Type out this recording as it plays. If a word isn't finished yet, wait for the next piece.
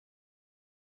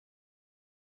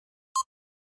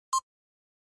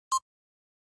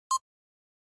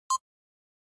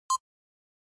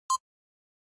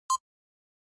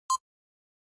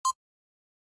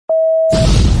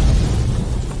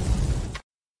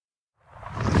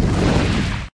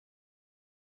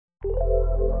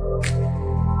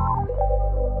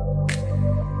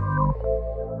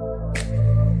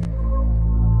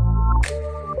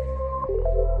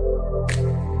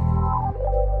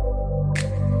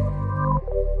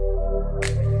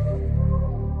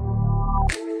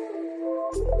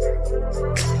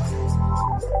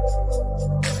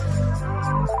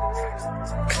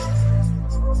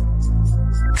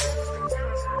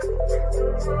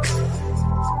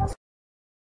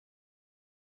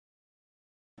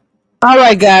All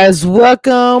right, guys,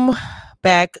 welcome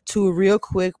back to Real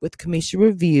Quick with Kamisha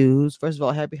Reviews. First of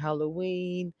all, happy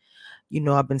Halloween. You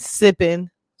know, I've been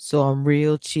sipping, so I'm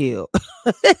real chill.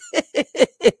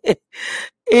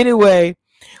 Anyway,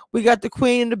 we got the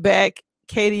queen in the back.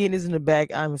 Kadian is in the back.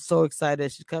 I'm so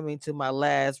excited. She's coming to my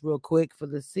last Real Quick for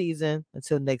the season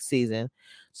until next season.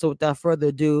 So, without further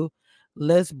ado,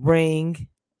 let's bring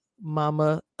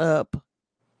Mama up.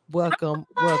 Welcome,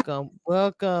 welcome,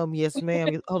 welcome. Yes,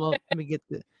 ma'am. Hold on. Let me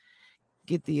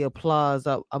get the applause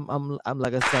up. I'm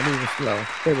like I said, I'm moving slow.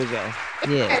 There we go.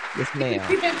 Yes, ma'am.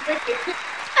 We've been drinking too.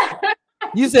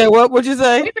 You said what? What'd you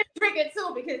say? We've been drinking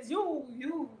too because you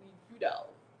know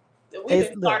we've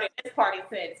It's been look, starting this party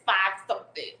since 5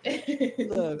 something.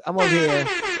 look. I'm over here.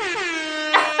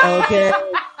 Okay.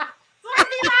 Why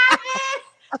he laughing?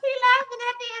 He laughing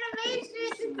at the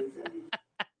animation.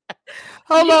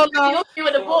 Hold You on be now. over here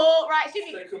with the bull, right?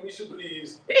 Say Kamisha,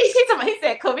 please. He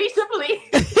said, "Kamisha, please."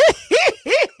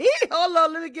 Hold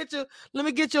on. Let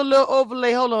me get your little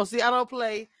overlay. Hold on. See, I don't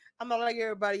play. I'm not like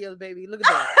everybody else, baby. Look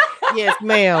at that. Yes,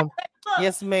 ma'am. Look,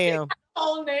 Yes, ma'am.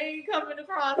 whole name coming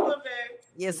across the bed.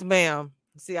 Yes, ma'am.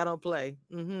 See, I don't play.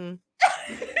 Mm-hmm.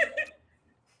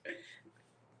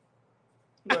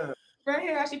 Right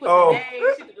here, she put the name.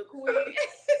 She did the queen.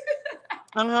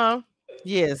 Uh-huh.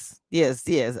 Yes.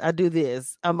 I do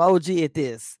this. I'm OG at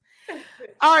this.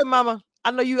 All right, mama.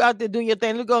 I know you out there doing your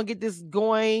thing. We're gonna get this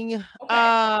going.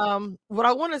 Okay. What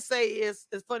I want to say is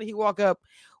it's funny he walk up.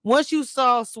 Once you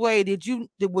saw Sway,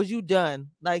 was you done?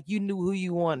 Like you knew who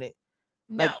you wanted?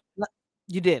 Like No.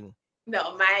 you didn't.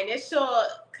 No, my initial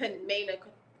main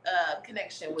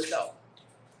connection was Zoe.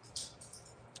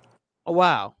 Oh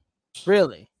wow.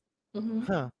 Really? Mm-hmm.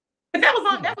 Huh. But that was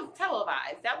on. Hmm. That was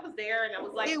televised. That was there, and I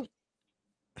was like, It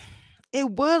it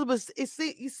was, but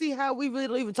you see how we really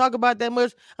don't even talk about that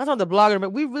much. I saw the blogger,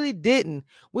 but we really didn't.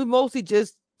 We mostly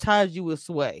just tied you with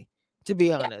Sway, to be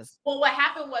yeah. honest. Well, what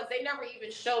happened was they never even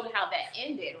showed how that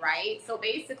ended, right? So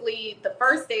basically, the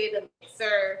first day of the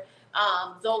mixer,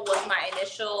 Zoe was my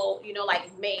initial,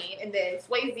 like main, and then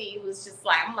Swayze was just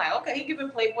like, I'm like, okay, he giving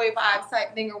Playboy vibes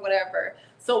type thing or whatever.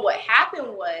 So what happened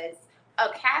was a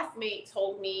castmate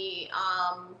told me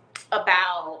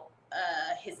about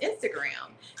his Instagram,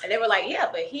 and they were like, yeah,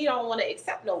 but he don't want to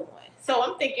accept no one. So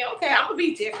I'm thinking, okay, I'm gonna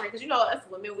be different because us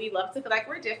women, we love to feel like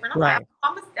we're different. I'm like, Right.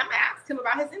 I'm gonna ask him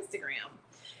about his Instagram.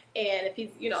 And if he's,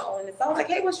 and it's all like,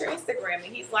 hey, what's your Instagram?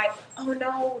 And he's like, oh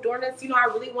no, during this, I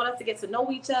really want us to get to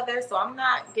know each other, so I'm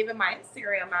not giving my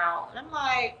Instagram out. And I'm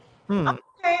like, Hmm.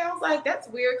 okay. I was like, that's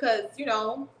weird because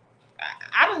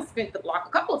I done spent the block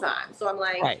a couple of times. So I'm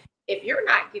like, Right. if you're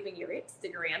not giving your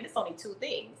Instagram, it's only two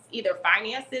things: either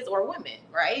finances or women,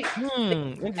 right?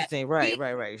 Interesting. Right.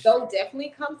 Right. Right. So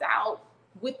definitely comes out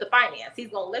with the finance. He's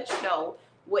gonna let you know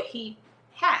what he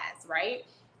has, right?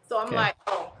 So I'm Okay. like,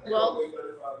 oh, well,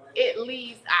 it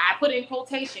leaves. I put in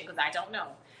quotation because I don't know,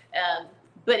 um,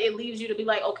 but it leaves you to be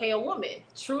like, okay, a woman.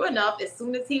 True enough, as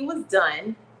soon as he was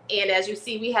done, and as you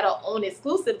see, we had our own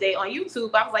exclusive day on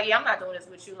YouTube. I was like, yeah, I'm not doing this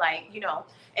with you,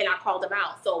 and I called him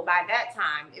out. So by that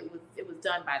time, it was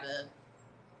done by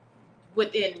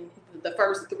within the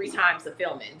first 3 times of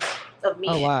filming of me.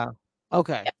 Oh And wow.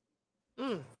 Okay.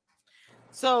 Mm.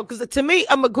 So, because to me,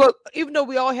 I'm a good. Even though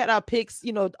we all had our picks,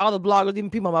 all the bloggers, even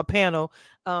people on my panel,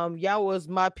 y'all was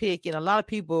my pick, and a lot of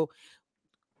people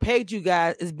pegged you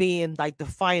guys as being like the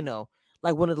final,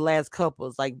 like one of the last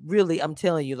couples. Like, really, I'm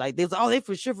telling you, like, there's they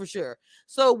for sure, for sure.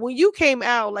 So when you came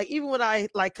out, like, even when I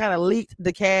like kind of leaked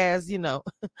the cast,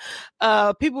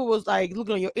 people was like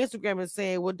looking on your Instagram and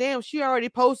saying, "Well, damn, she already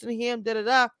posted him, da da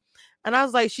da." And I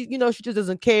was like, she just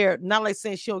doesn't care. Not like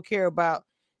saying she don't care about.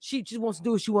 She just wants to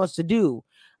do what she wants to do.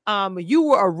 You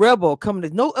were a rebel coming to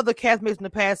no other castmates in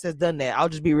the past has done that. I'll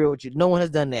just be real with you. No one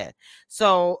has done that.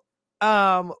 So,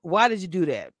 why did you do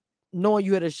that? Knowing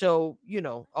you had a show,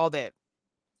 all that.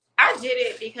 I did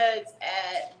it because,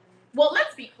 well,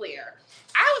 let's be clear.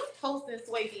 I was posting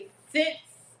Swayze since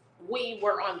we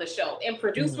were on the show, and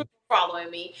producers Mhm. were following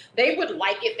me. They would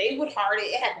like it, they would heart it.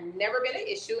 It had never been an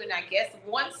issue, and I guess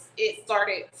once it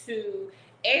started to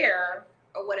air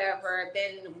or whatever,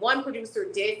 then one producer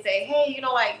did say, "Hey,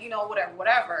 whatever,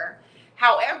 whatever."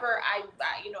 However,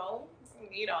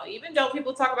 even though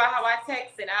people talk about how I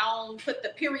text and I don't put the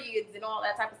periods and all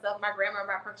that type of stuff, my grammar and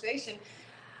my punctuation,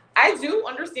 I do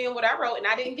understand what I wrote, and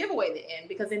I didn't give away the end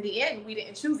because in the end we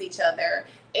didn't choose each other.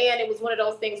 And it was one of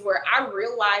those things where I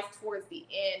realized towards the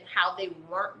end how they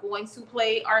weren't going to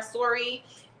play our story.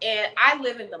 And I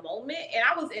live in the moment, and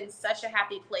I was in such a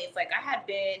happy place. Like, I had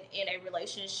been in a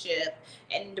relationship,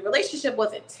 and the relationship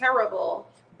wasn't terrible,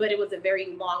 but it was a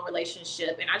very long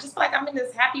relationship. And I just feel like I'm in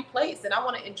this happy place and I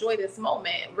want to enjoy this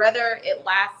moment. Whether it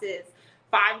lasts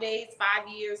 5 days, 5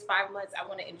 years, 5 months, I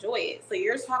want to enjoy it. So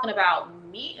you're talking about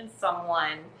meeting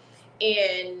someone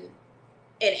in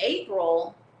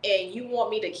April and you want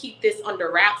me to keep this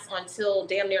under wraps until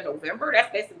damn near November?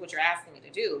 That's basically what you're asking me to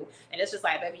do. And it's just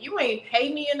like, baby, you ain't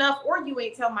pay me enough or you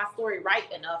ain't tell my story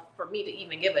right enough for me to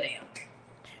even give a damn.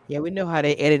 Yeah, we know how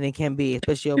they editing can be,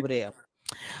 especially over there.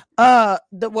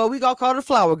 Well, we all call her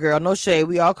Flower Girl. No shade.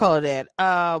 We all call her that.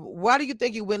 Why do you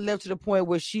think it went left to the point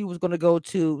where she was going to go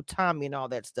to Tommy and all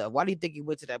that stuff? Why do you think it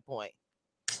went to that point?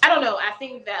 I don't know. I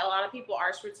think that a lot of people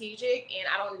are strategic, and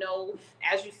I don't know.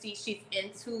 As you see, she's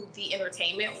into the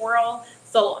entertainment world.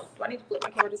 So, do I need to flip my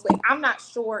camera this way? I'm not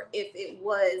sure if it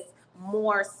was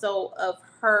more so of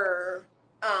her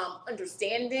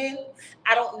understanding.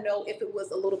 I don't know if it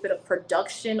was a little bit of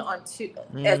production onto.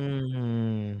 As,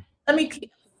 let me.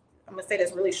 I'm gonna say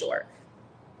this really short.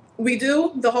 We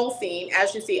do the whole scene.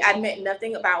 As you see, I admit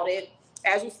nothing about it.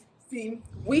 As you see,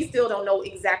 we still don't know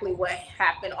exactly what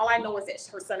happened. All I know is that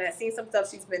her son has seen some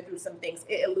stuff. She's been through some things.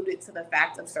 It alluded to the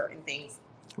fact of certain things.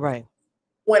 Right.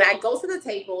 When I go to the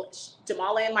table,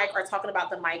 Jamala and Mike are talking about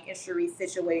the Mike and Cherise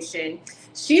situation.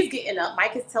 She's getting up.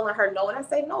 Mike is telling her no. And I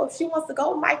say, no, if she wants to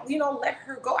go, Mike, let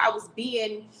her go. I was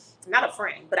being, not a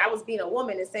friend, but I was being a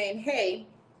woman and saying, hey,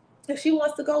 if she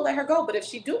wants to go, let her go. But if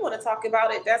she do want to talk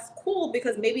about it, that's cool,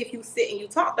 because maybe if you sit and you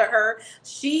talk to her,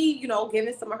 she,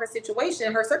 given some of her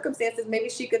situation, her circumstances, maybe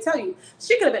she could tell you.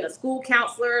 She could have been a school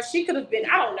counselor. She could have been,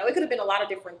 I don't know. It could have been a lot of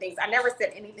different things. I never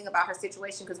said anything about her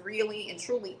situation because really and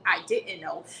truly, I didn't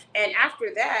know. And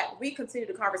after that, we continued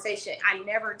the conversation. I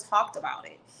never talked about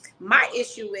it. My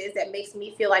issue is that makes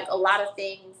me feel like a lot of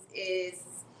things is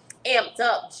amped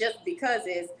up just because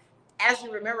as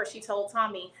you remember, she told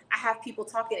Tommy, I have people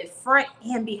talking in front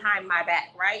and behind my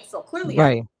back, right? So clearly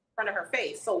I'm in front of her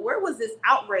face. So where was this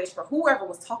outrage for whoever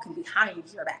was talking behind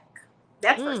your back?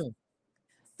 That's first.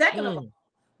 Second of all,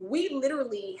 we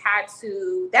literally had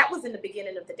to, that was in the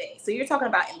beginning of the day. So you're talking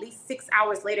about at least 6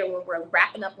 hours later when we're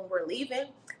wrapping up, when we're leaving.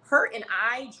 Her and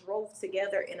I drove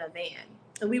together in a van.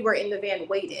 And we were in the van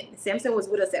waiting. Samson was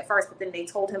with us at first, but then they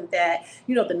told him that,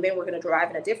 the men were going to drive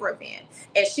in a different van.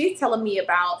 And she's telling me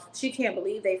about, she can't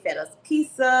believe they fed us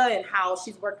pizza and how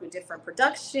she's worked with different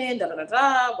production,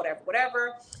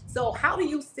 whatever. So how do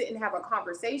you sit and have a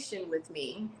conversation with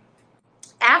me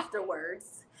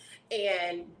afterwards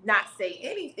and not say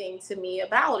anything to me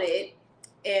about it?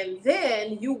 And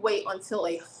then you wait until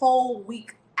a whole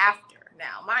week after.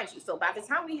 Now, mind you, so by the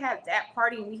time we had that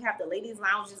party and we have the ladies'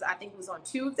 lounges, I think it was on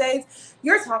Tuesdays,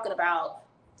 you're talking about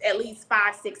at least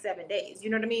 5, 6, 7 days. You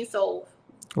know what I mean? So,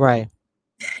 right.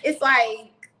 It's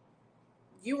like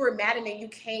you were mad and then you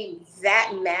came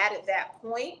that mad at that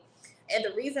point. And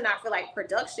the reason I feel like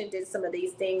production did some of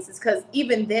these things is because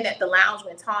even then at the lounge,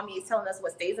 when Tommy is telling us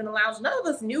what stays in the lounge, none of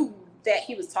us knew that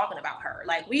he was talking about her.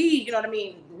 Like you know what I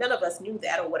mean? None of us knew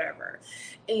that or whatever.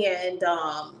 And,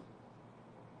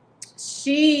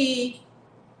 she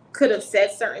could have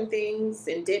said certain things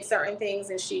and did certain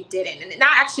things and she didn't. And I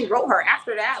actually wrote her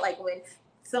after that, like when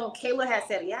Kayla had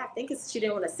said, yeah, I think she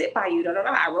didn't want to sit by you.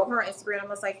 I wrote her on Instagram. I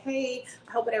was like, hey,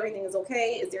 I hope that everything is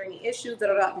okay. Is there any issues?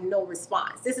 No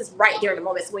response. This is right there in the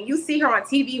moment. So when you see her on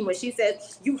TV, when she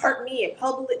says, you hurt me in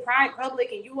public,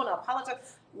 and you want to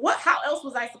apologize, how else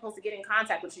was I supposed to get in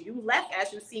contact with you? You left,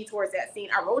 as you see, towards that scene.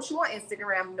 I wrote you on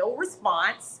Instagram, no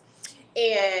response.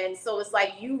 And so it's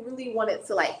like you really wanted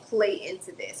to play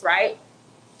into this, right?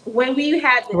 When we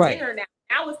had the dinner,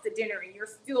 now it's the dinner and you're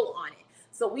still on it.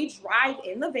 So we drive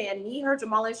in the van. Me, her,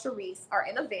 Jamal, and Cherise are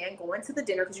in a van going to the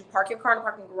dinner because you park your car in the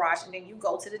parking garage and then you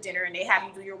go to the dinner and they have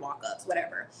you do your walk-ups,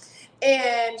 whatever.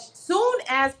 And soon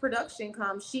as production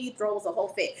comes, she throws a whole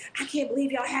fit. I can't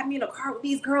believe y'all have me in a car with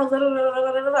these girls.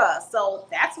 So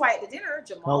that's why at the dinner,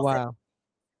 Jamal said,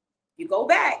 you go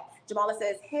back. Jamala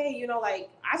says, hey,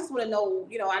 I just want to know,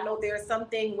 I know there's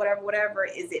something, whatever.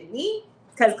 Is it me?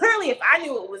 Because clearly if I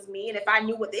knew it was me and if I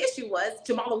knew what the issue was,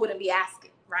 Jamala wouldn't be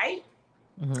asking, right?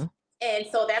 Mm-hmm. And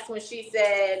so that's when she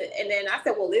said, and then I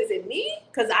said, well, is it me?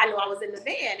 Because I knew I was in the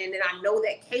van. And then I know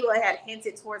that Kayla had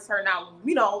hinted towards her now,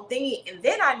 thingy. And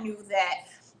then I knew that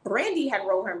Brandy had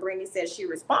wrote her and Brandy said she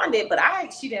responded, but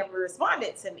she never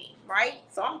responded to me, right?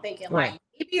 So I'm thinking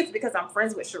maybe it's because I'm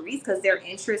friends with Cherise because their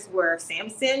interests were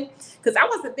Samson, because I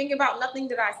wasn't thinking about nothing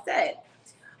that I said.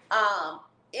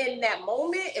 In that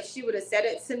moment, if she would have said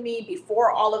it to me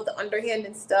before all of the underhand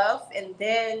and stuff, and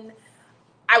then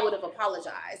I would have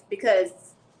apologized, because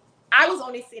I was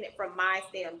only seeing it from my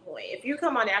standpoint. If you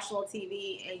come on national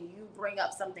TV and you bring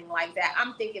up something like that,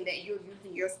 I'm thinking that you're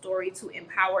using your story to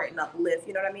empower and uplift.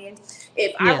 You know what I mean?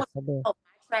 If I Yes, want I do. to tell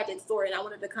my tragic story and I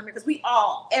wanted to come here, because we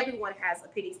all, everyone has a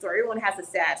pity story, everyone has a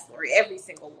sad story, every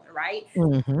single one, right?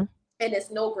 Mm-hmm. And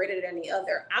it's no greater than the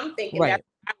other. I'm thinking that's Right.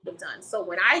 what I would have done. So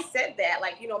when I said that,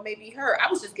 like, maybe her, I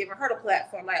was just giving her the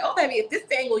platform. Like, oh, baby, if this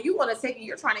angle you want to take it,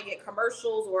 you're trying to get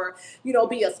commercials or,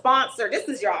 be a sponsor, this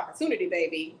is your opportunity,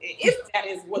 baby. If that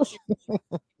is what you,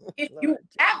 if you Lord.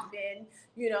 have been,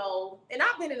 and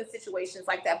I've been in situations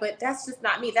like that, but that's just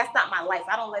not me. That's not my life.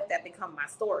 I don't let that become my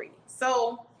story.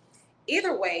 So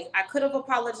either way, I could have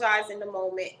apologized in the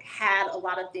moment, had a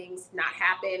lot of things not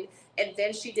happen. And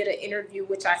then she did an interview,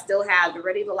 which I still have. The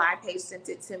Ready to Lie page sent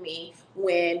it to me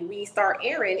when we start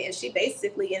airing. And she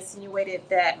basically insinuated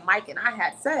that Mike and I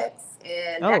had sex.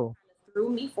 And that Oh, threw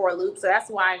me for a loop. So that's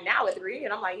why now at the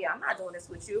reunion, I'm like, yeah, I'm not doing this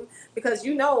with you. Because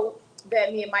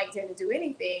that me and Mike didn't do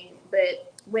anything.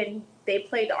 But when they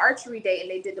played the archery date and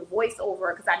they did the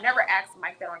voiceover, because I never asked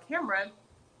Mike that on camera,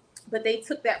 but they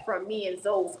took that from me and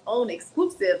Zoe's own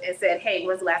exclusive and said, hey,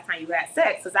 when's the last time you had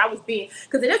sex? Because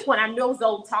at this point, I know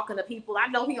Zoe talking to people. I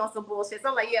know he on some bullshit. So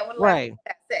I'm like, yeah, when the last time right. you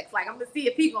had sex? Like, I'm going to see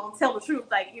if he going to tell the truth,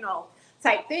 like,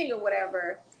 type thing or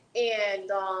whatever.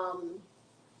 And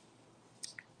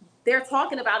they're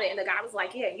talking about it. And the guy was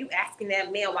like, yeah, you asking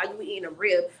that man why you eating a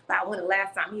rib about when the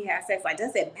last time he had sex. Like,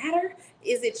 does it matter?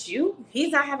 Is it you?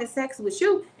 He's not having sex with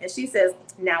you. And she says,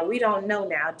 now, we don't know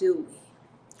now, do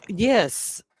we?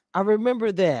 Yes, I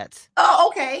remember that. Oh,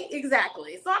 okay,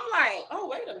 exactly. So I'm like, oh,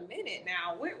 wait a minute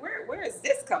now. Where is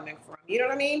this coming from? You know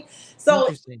what I mean? So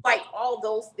it's Interesting. like all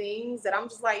those things that I'm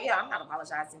just like, yeah, I'm not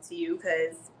apologizing to you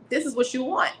because this is what you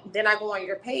want. Then I go on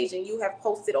your page and you have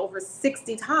posted over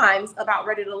 60 times about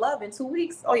Ready to Love in 2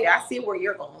 weeks. Oh yeah, I see where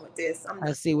you're going with this. I'm I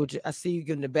done. see what I see you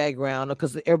giving the background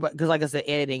because everybody because like I said,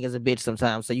 editing is a bitch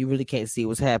sometimes, so you really can't see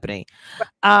what's happening.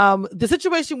 The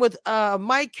situation with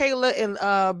Mike, Kayla,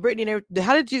 and Brittany and everything,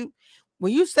 how did you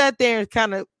when you sat there and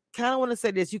kind of want to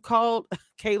say this, you called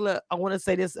Kayla, I want to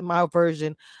say this in my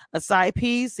version, a side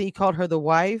piece, and you called her the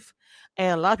wife.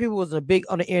 And a lot of people was a big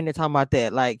on the internet talking about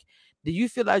that. Like, did you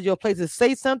feel like your place to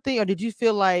say something, or did you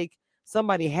feel like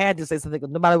somebody had to say something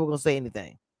because nobody was gonna say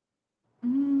anything?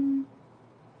 Mm,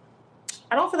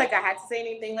 I don't feel like I had to say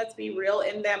anything. Let's be real.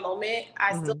 In that moment,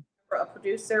 I still Mm-hmm. remember a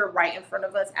producer right in front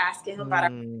of us asking him about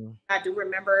our. Mm, I do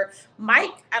remember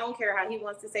Mike. I don't care how he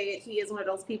wants to say it. He is one of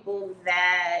those people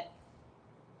that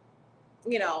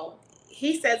you know,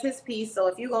 he says his piece. So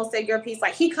if you're gonna say your piece,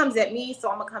 like he comes at me, so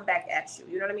I'm gonna come back at you.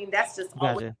 You know what I mean? That's just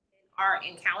always gotcha. our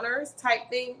encounters type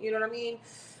thing. You know what I mean?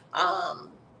 Um,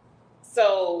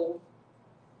 so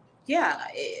yeah,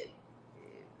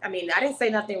 I mean, I didn't say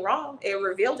nothing wrong. It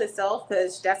revealed itself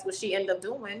because that's what she ended up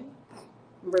doing,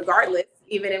 regardless,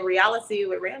 even in reality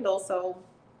with Randall. So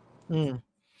Mm.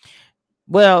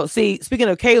 Well, see, speaking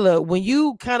of Kayla, when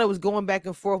you kind of was going back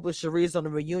and forth with Sharice on the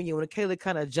reunion, when Kayla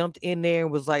kind of jumped in there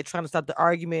and was like trying to stop the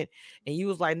argument, and you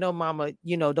was like, "No, Mama,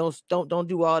 don't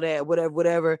do all that, whatever,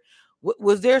 whatever."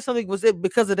 Was there something? Was it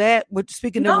because of that? What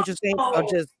speaking of no, what you're saying, or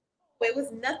just it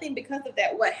was nothing because of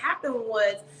that. What happened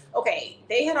was, okay,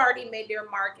 they had already made their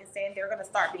mark and saying they're going to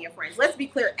start being friends. Let's be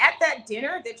clear. At that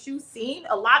dinner that you seen,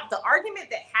 the argument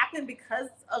that happened because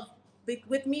of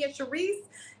with me and Sharice,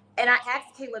 and I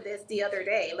asked Kayla this the other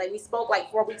day, like we spoke like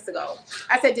 4 weeks ago.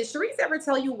 I said, did Sharice ever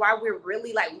tell you why we're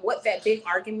really like what that big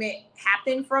argument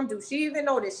happened from? Do she even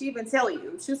know? Did she even tell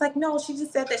you? She was like, no, she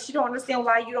just said that she don't understand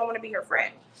why you don't want to be her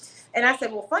friend. And I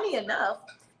said, well, funny enough,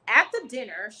 at the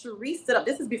dinner, Sharice stood up.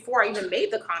 This is before I even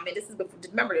made the comment. This is before,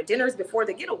 remember, the dinner is before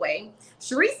the getaway.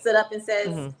 Sharice stood up and says,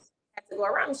 mm-hmm. I had to go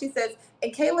around, and she says,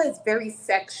 and Kayla is very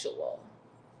sexual.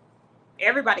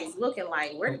 Everybody's looking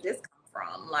like, where did this come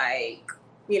from? Like,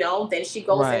 then she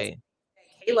goes into Right?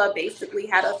 Kayla basically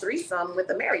had a threesome with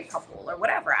a married couple or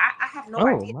whatever. I have no Oh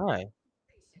idea, my.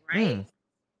 right? Mm.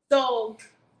 So,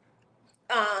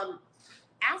 um,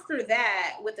 after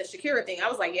that, with the Shakira thing, I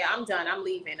was like, yeah, I'm done. I'm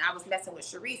leaving. I was messing with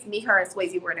Sharice. Me, her, and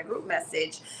Swayze were in a group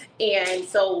message. And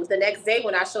so the next day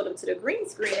when I showed up to the green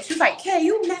screen, and she was like, Kay,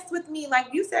 you messed with me. Like,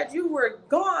 you said you were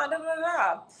gone. Da, da,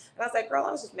 da. And I was like, girl,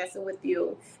 I was just messing with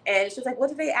you. And she was like, what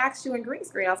did they ask you in green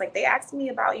screen? I was like, they asked me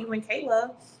about you and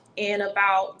Kayla and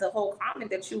about the whole comment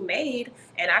that you made.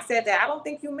 And I said that I don't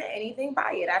think you meant anything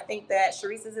by it. I think that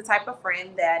Sharice is the type of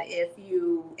friend that if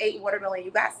you ate watermelon,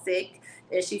 you got sick,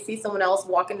 and she sees someone else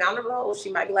walking down the road,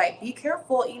 she might be like, be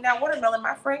careful eating that watermelon.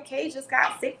 My friend Kay just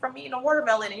got sick from eating a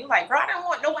watermelon. And you're like, bro, I don't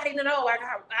want nobody to know I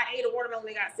ate a watermelon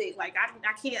and got sick. Like,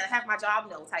 I can't have my job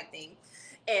know type thing.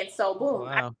 And so, Oh, boom,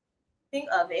 I wow. think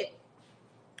of it.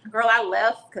 Girl, I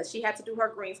left because she had to do her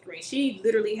green screen. She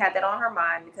literally had that on her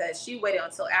mind because she waited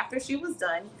until after she was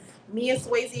done. Me and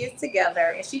Swayze is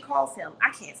together, and she calls him.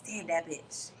 I can't stand that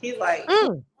bitch. He's like,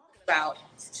 Mm. about.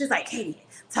 She's like, Katie,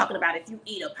 talking about if you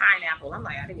eat a pineapple. I'm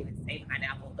like, I didn't even say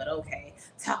pineapple, but okay.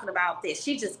 Talking about this.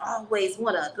 She just always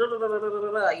wanna,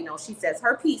 you know, she says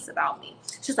her piece about me.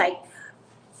 She's like,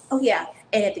 oh yeah,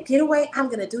 and at the getaway, I'm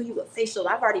gonna do you a facial.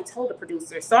 I've already told the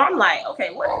producer. So I'm like, okay,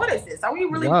 what is this? Are we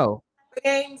really Whoa.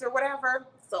 games or whatever?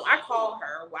 So I call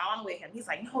her while I'm with him. He's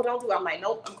like, no, don't do it. I'm like,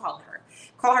 nope, I'm calling her.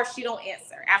 Call her, she don't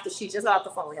answer. After she just got off the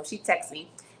phone with him, she texts me,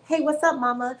 hey, what's up,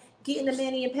 mama? Getting the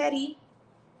mani and petty.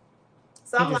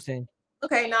 So I'm like, Interesting.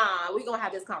 okay, nah, we gonna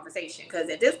have this conversation because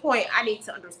at this point, I need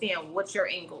to understand what your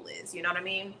angle is. You know what I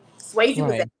mean? Swayze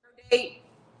was at Right. her date.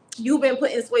 You've been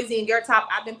putting Swayze in your top.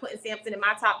 I've been putting Samson in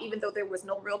my top, even though there was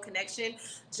no real connection,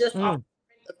 just off Mm.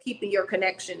 of keeping your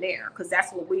connection there, because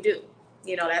that's what we do.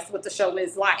 You know, that's what the show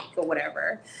is like, or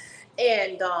whatever.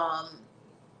 And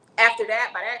after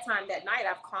that, by that time that night,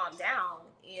 I've calmed down,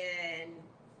 and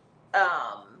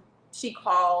um, she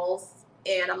calls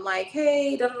and I'm like,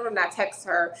 hey, and I text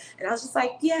her and I was just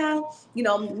like, yeah, you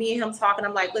know, me and him talking.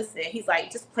 I'm like, listen, he's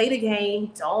like, just play the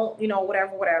game. Don't, you know,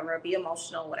 whatever, be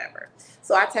emotional, whatever.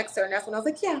 So I text her and that's when I was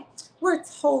like, yeah, we're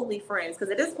totally friends.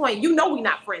 Because at this point, you know, we're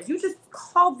not friends. You just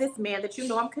called this man that you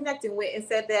know I'm connecting with and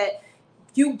said that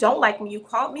you don't like me. You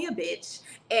called me a bitch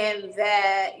and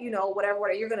that, you know,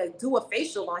 whatever, you're going to do a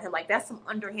facial on him. Like that's some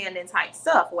underhanded type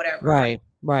stuff, whatever. Right.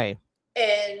 Right. Right.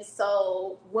 And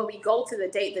so when we go to the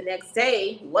date the next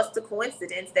day, what's the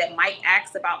coincidence that Mike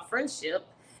asks about friendship?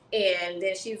 And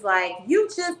then she's like, you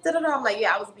just da da da. I'm like,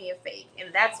 yeah, I was being fake.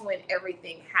 And that's when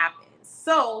everything happens.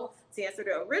 So to answer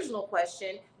the original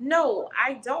question, no,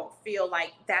 I don't feel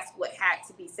like that's what had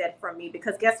to be said from me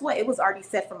because guess what? It was already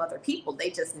said from other people. They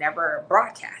just never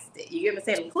broadcast it. You get what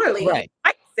I'm saying? Clearly, Right.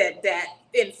 Mike said that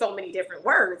in so many different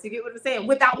words. You get what I'm saying?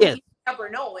 Without Yes. me ever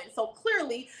knowing. So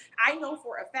clearly, I know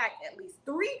for a fact at least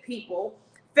 3 people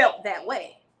felt that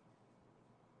way.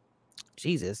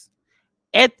 Jesus.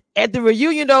 At the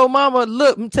reunion though, mama,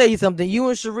 look, let me tell you something. You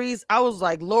and Sharice, I was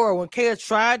like, Laura, when Kaya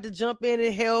tried to jump in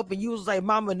and help, and you was like,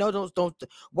 Mama, no, don't.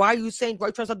 Why are you saying? Why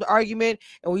you trying to stop the argument?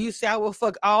 And when you say I will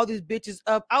fuck all these bitches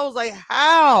up, I was like,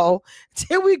 how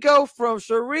did we go from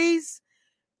Sharice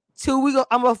to we go?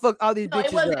 I'm gonna fuck all these No, it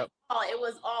bitches wasn't up. all. It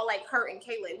was all like Kurt and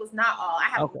Kayla. It was not all. I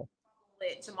have no Okay, problem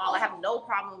with Jamal. I have no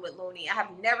problem with Looney. I have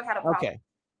never had a problem. okay,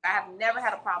 I have never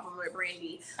had a problem with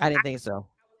Brandy. I didn't think so.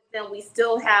 Then we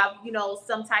still have, you know,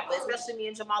 some type of, especially me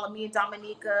and Jamala, me and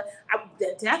Dominica.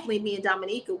 Definitely me and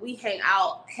Dominica. We hang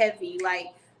out heavy. Like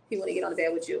he want to get on the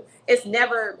bed with you. It's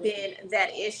never been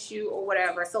that issue or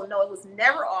whatever. So no, it was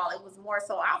never all. It was more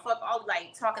so I'll fuck all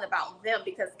like talking about them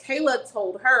because Kayla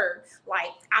told her like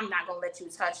I'm not gonna let you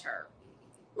touch her.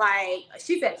 Like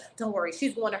she said, don't worry,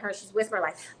 she's going to her. She's whispering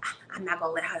like I'm not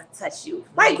gonna let her touch you.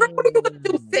 Like, girl, what are you gonna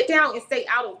do? Mm, Sit down and stay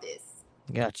out of this.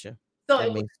 gotcha. So That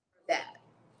it was makes that.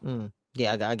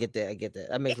 yeah, I get that. I get that.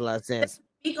 That makes a lot of sense.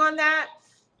 Speak on that.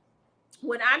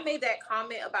 When I made that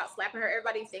comment about slapping her,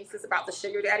 everybody thinks it's about the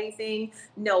sugar daddy thing.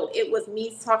 No, it was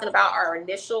me talking about our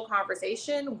initial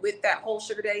conversation with that whole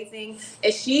sugar daddy thing.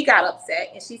 And she got upset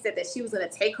and she said that she was going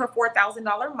to take her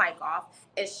 $4,000 mic off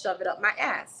and shove it up my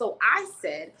ass. So I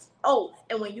said, oh,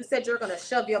 and when you said you're going to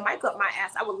shove your mic up my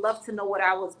ass, I would love to know what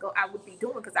I would be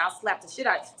doing because I'll slap the shit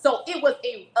out. So it was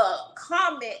a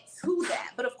comment to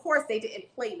that. But of course, they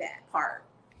didn't play that part.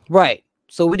 Right.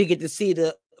 So we didn't get to see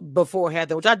the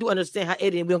beforehand, which I do understand how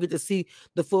editing we don't get to see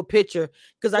the full picture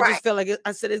because I Right. just felt like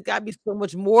I said it's got to be so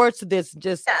much more to this than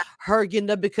just Yeah. her getting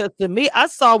up. Because to me, I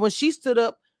saw when she stood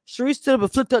up, Cherie stood up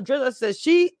and flipped her dress. I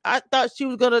said I thought she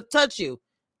was gonna touch you.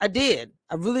 I did.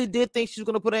 I really did think she was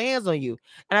gonna put her hands on you.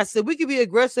 And I said we could be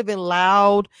aggressive and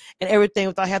loud and everything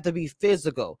without having to be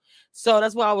physical. So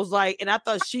that's why I was like, and I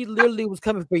thought she literally was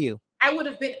coming for you. I would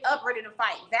have been up ready to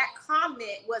fight. That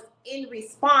comment was in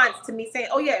response to me saying,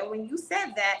 "Oh yeah, when you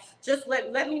said that, just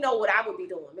let me know what I would be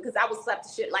doing because I would slap the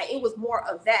shit." Like it was more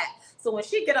of that. So when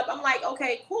she get up, I'm like,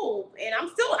 "Okay, cool." And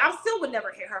I still would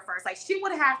never hit her first. Like she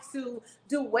would have to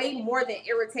do way more than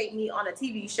irritate me on a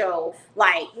TV show.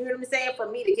 Like you know what I'm saying? For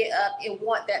me to get up and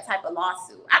want that type of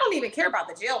lawsuit, I don't even care about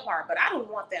the jail part, but I don't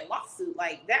want that lawsuit.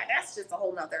 Like that. That's just a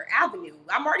whole nother avenue.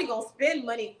 I'm already gonna spend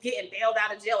money getting bailed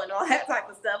out of jail and all that type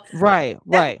of stuff. Right, That's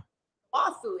right.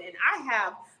 lawsuit and I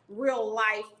have real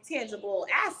life tangible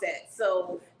assets.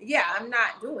 So yeah, I'm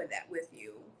not doing that with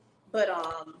you. But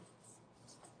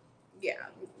yeah,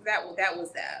 that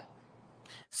was that.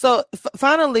 So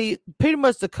finally, pretty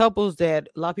much the couples that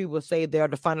a lot of people say they are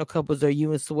the final couples are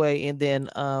you and Sway, and then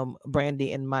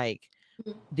Brandy and Mike.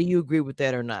 Do you agree with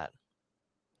that or not?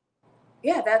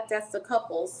 Yeah, that's the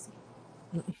couples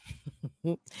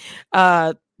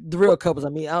The real couples. I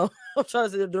mean, I'm trying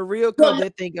to say the real well, couples. They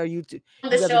think are you two? on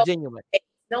the You guys are show. genuine.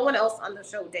 No one else on the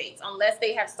show dates unless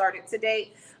they have started to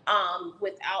date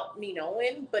without me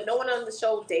knowing. But no one on the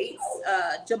show dates.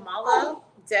 Jamala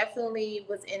definitely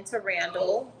was into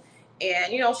Randall,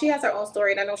 and she has her own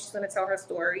story, and I know she's going to tell her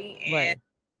story. And Right.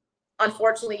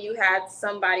 unfortunately, you had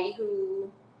somebody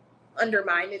who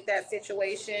undermined that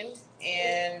situation,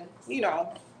 and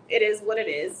it is what it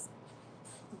is.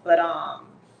 But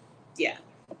yeah.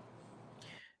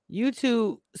 You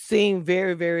two seem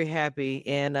very, very happy.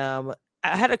 And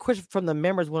I had a question from the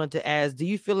members wanted to ask, do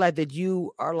you feel like that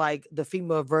you are like the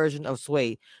female version of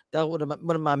Sway? That was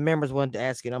one of my members wanted to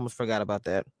ask you, and I almost forgot about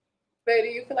that. Babe, do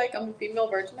you feel like I'm a female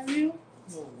version of you?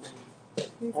 No,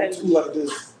 I'm too like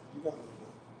this. You got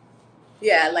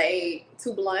Yeah, like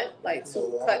too blunt, like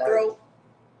too cutthroat.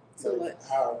 Too much.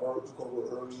 How I work, go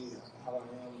with early, how I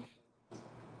am.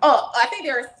 Oh, I think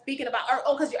they're speaking about.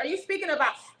 Because are you speaking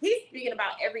about? He's speaking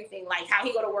about everything, like how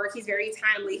he go to work. He's very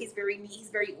timely. He's very neat. He's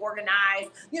very organized.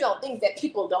 Things that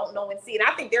people don't know and see. And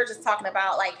I think they're just talking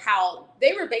about like how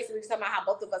they were basically talking about how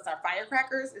both of us are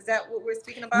firecrackers. Is that what we're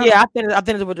speaking about? Yeah, I think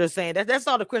that's what they're saying. That's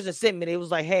all the question sent me. It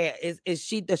was like, hey,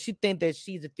 does she think that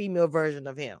she's a female version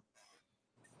of him?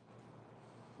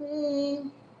 Hmm.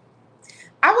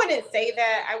 I wouldn't say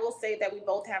that. I will say that we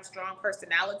both have strong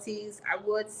personalities. I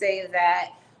would say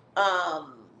that,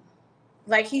 um,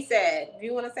 like he said, do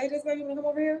you want to say this, baby? You want to come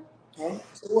over here? Huh?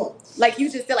 So what? Like you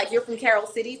just said, like you're from Carroll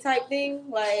City type thing,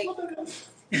 like,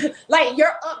 like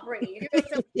your upbringing. You know what I'm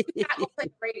saying? He's not gonna play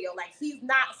the radio. Like he's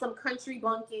not some country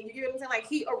bumpkin. You know what I'm saying? Like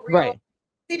he a real Right.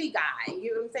 city guy.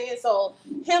 You know what I'm saying? So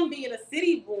him being a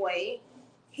city boy,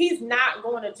 he's not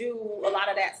going to do a lot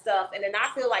of that stuff. And then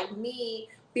I feel like me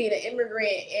being an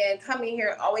immigrant and coming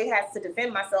here always has to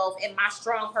defend myself and my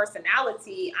strong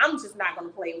personality, I'm just not going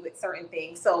to play with certain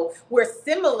things. So we're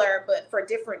similar, but for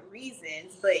different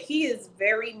reasons. But he is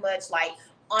very much like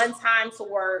on time to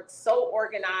work, so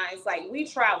organized. Like we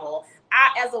travel.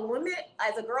 As a woman,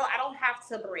 as a girl, I don't have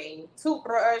to bring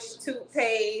toothbrush,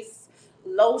 toothpaste,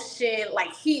 lotion.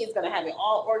 Like he is going to have it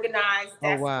all organized. Oh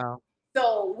That's wow.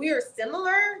 so we're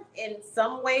similar in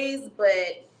some ways,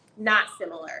 but not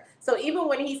similar. So even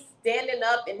when he's standing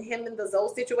up and him in the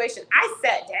Zoe situation, I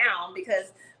sat down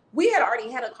because we had already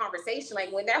had a conversation.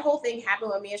 Like when that whole thing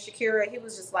happened with me and Shakira, he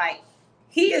was just like,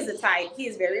 he is the type, he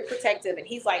is very protective, and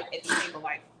he's like at the table,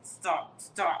 like,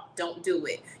 stop, don't do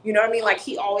it. You know what I mean? Like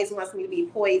he always wants me to be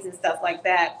poised and stuff like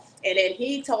that. And then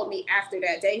he told me after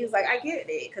that day, he was like, I get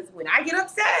it. Because when I get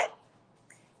upset,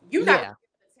 you're not going Yeah.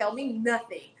 to tell me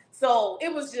nothing. So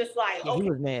it was just like, Yeah, he okay,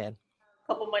 was mad. a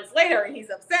couple months later, and he's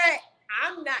upset.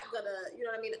 I'm not gonna, you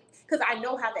know what I mean? Because I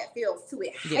know how that feels too.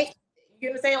 It Yeah. hates. You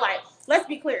know what I'm saying? Like, let's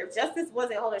be clear. If Justice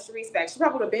wasn't holding Sharice back, she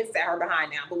probably would have been set her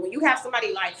behind now. But when you have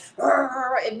somebody like,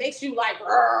 it makes you like,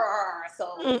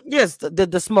 so Yes,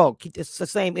 the smoke. It's the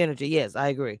same energy. Yes, I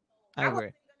agree. I I wasn't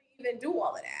agree. gonna even do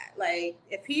all of that. Like,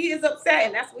 if he is upset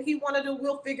and that's what he want to do,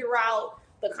 we'll figure out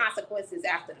the consequences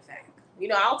after the fact.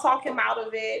 I'll talk him out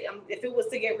of it if it was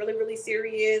to get really, really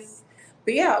serious.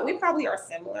 But yeah, we probably are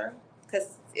similar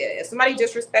because if somebody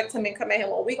disrespects him and come at him,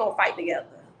 well, we gonna fight together.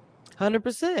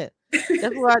 100%.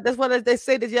 That's why they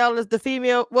say that y'all is the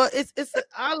female. Well,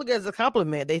 I look at it as a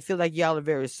compliment. They feel like y'all are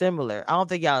very similar. I don't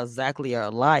think y'all exactly are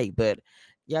alike, but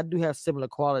y'all do have similar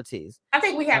qualities. I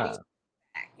think we have each Uh, other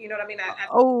back. You know what I mean? I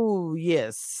oh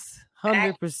yes,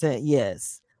 back 100%.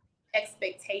 Yes,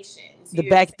 expectations. the You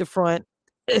back, the front.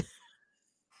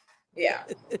 yeah.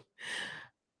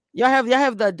 Y'all have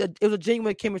it was a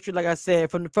genuine chemistry, like I said,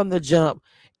 from the jump.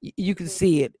 You can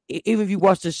see it. Even if you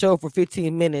watch the show for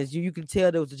 15 minutes, you can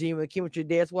tell there was a genuine chemistry.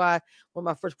 That's why one of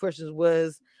my first questions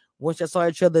was, once y'all saw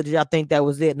each other, did y'all think that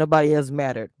was it? Nobody else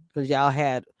mattered because y'all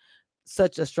had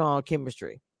such a strong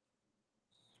chemistry.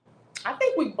 I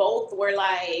think we both were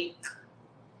like,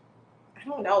 I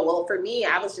don't know. Well, for me,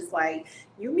 I was just like,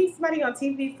 you meet somebody on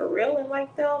TV for real and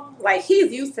like them? Like,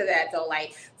 he's used to that though.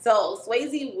 Like, so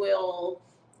Swayze will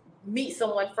meet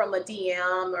someone from a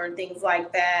DM or things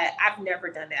like that. I've never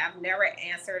done that. I've never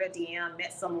answered a DM,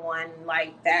 met someone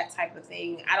like that type of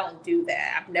thing. I don't do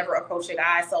that. I've never approached a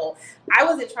guy. So I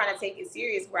wasn't trying to take it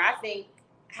serious where I think,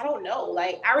 I don't know.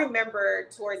 Like I remember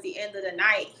towards the end of the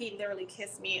night, he literally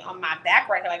kissed me on my back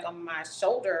right here, like on my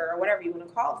shoulder or whatever you want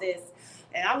to call this.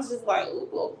 And I was just like,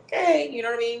 ooh, okay, you know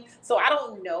what I mean? So I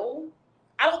don't know.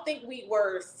 I don't think we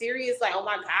were serious, like, oh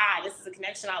my God, this is a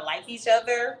connection. I like each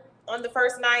other on the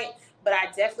first night. But I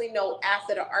definitely know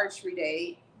after the archery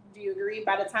day, do you agree?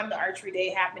 By the time the archery day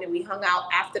happened and we hung out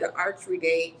after the archery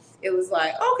day, it was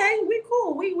like, okay, we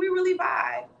cool. We really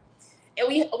vibe. And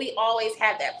we always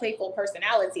have that playful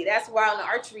personality. That's why on the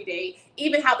archery day,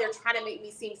 even how they're trying to make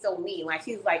me seem so mean. Like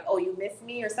he's like, "Oh, you miss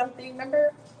me" or something.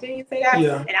 Remember? Didn't you say that?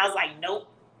 Yeah. And I was like, "Nope."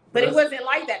 But it wasn't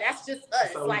like that. That's just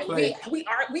us. Like we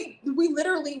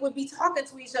literally would be talking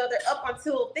to each other up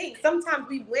until things. Sometimes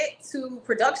we went to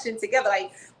production together.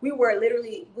 Like we were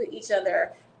literally with each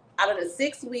other. Out of the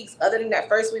 6 weeks, other than that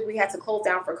first week we had to close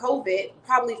down for COVID,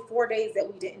 probably 4 days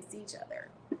that we didn't see each other.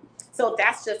 So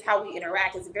that's just how we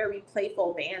interact. It's very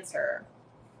playful banter.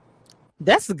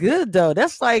 That's good though.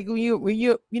 That's like when you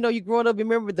growing up. You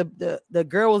remember the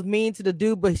girl was mean to the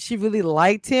dude, but she really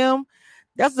liked him.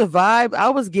 That's the vibe I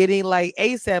was getting like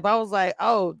ASAP. I was like,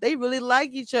 oh, they really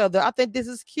like each other. I think this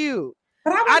is cute.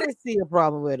 But I I was didn't see a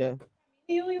problem with it.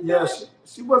 Yeah,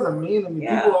 she wasn't mean to me.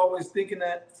 Yeah. People always thinking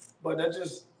that, but that's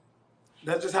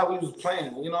just how we was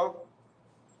playing, you know?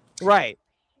 Right.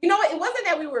 You know, it wasn't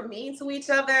that we were mean to each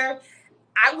other.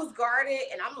 I was guarded,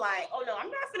 and I'm like, oh no, I'm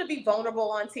not going to be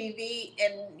vulnerable on TV,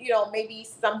 and you know, maybe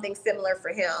something similar for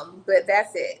him, but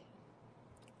that's it.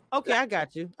 Okay, I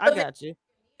got you. I got you.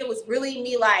 It was really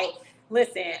me like,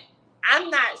 listen, I'm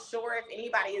not sure if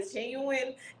anybody is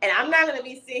genuine, and I'm not going to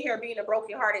be sitting here being a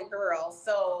brokenhearted girl.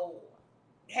 So,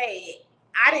 hey,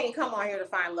 I didn't come on here to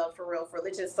find love for real.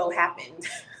 It just so happened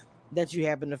that you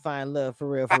happen to find love for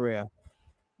real, for real.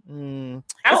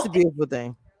 That's a beautiful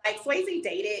thing. Like Swayze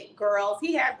dated girls.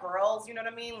 He had girls. You know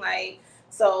what I mean? Like,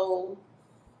 so,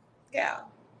 yeah.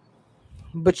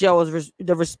 But y'all was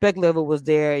the respect level was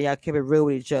there. Y'all kept it real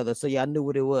with each other, so y'all knew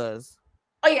what it was.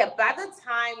 Oh yeah, by the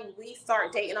time we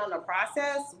start dating on the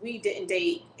process, we didn't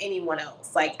date anyone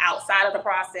else, like outside of the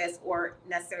process or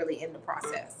necessarily in the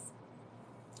process.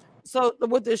 So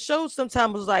with the show,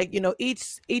 sometimes it's like, you know,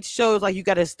 each show is like you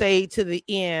got to stay to the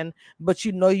end, but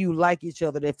you know you like each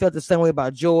other. They felt the same way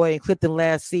about Joy and Clifton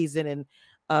last season, and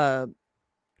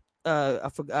I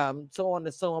forgot, so on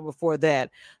and so on before that.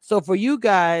 So for you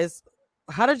guys,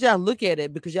 how did y'all look at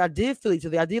it? Because y'all did feel each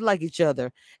other, y'all did like each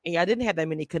other, and y'all didn't have that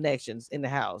many connections in the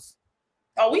house.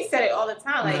 Oh, we said it all the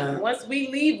time. Like once we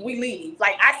leave, we leave.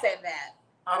 Like I said that.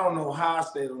 I don't know how I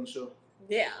stayed on the show.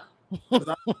 Yeah.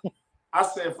 I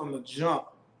said from the jump,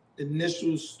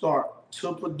 initial start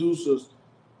to producers,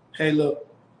 hey, look,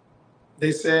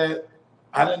 they said,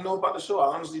 I didn't know about the show.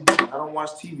 I honestly didn't. I don't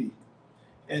watch TV.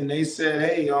 And they said,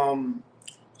 hey,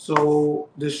 so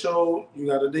this show, you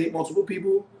got to date multiple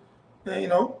people, and, you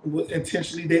know,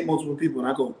 intentionally date multiple people. And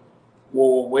I go,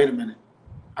 whoa, wait a minute.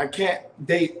 I can't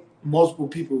date multiple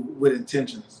people with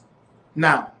intentions.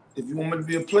 Now, if you want me to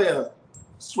be a player,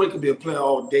 Sway could be a player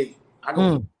all day. I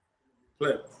go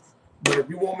player. But if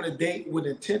you want me to date with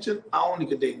intention, I only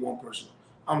could date one person.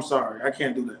 I'm sorry, I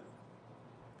can't do that.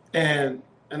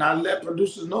 And I let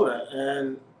producers know that.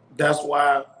 And that's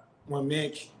why when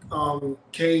me and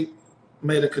Kate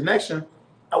made a connection,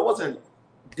 I wasn't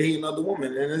dating other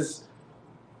women. And there's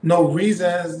no reason.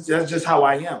 That's just how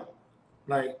I am.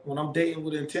 Like when I'm dating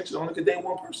with intention, I only could date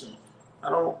one person.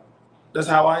 That's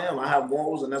how I am. I have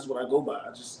morals and that's what I go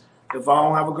by. If I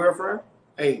don't have a girlfriend,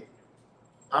 hey,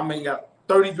 I may got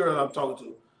 30 girls I'm talking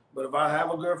to. But if I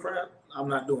have a girlfriend, I'm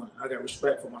not doing it. I got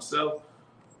respect for myself,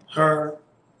 her,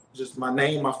 just my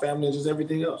name, my family, and just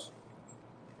everything else.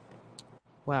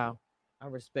 Wow. I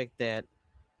respect that.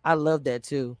 I love that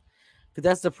too. Because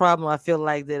that's the problem. I feel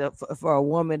like that for a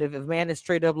woman, if a man is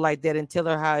straight up like that and tell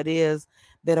her how it is,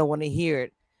 they don't want to hear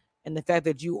it. And the fact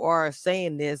that you are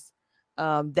saying this,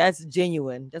 that's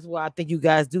genuine. That's why I think you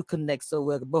guys do connect so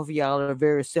well. Both of y'all are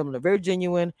very similar, very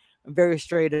genuine, very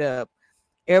straight up.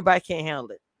 Everybody can't handle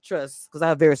it. Trust, because I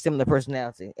have very similar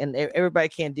personality, and everybody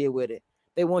can't deal with it.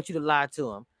 They want you to lie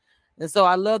to them. And so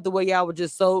I love the way y'all were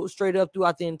just so straight up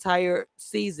throughout the entire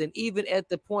season, even at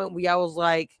the point where y'all was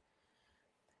like,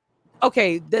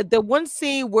 okay, the one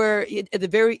scene where at the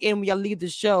very end when y'all leave the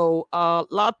show, a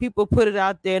lot of people put it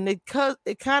out there, and it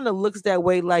kind of looks that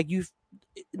way, like you,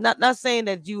 not saying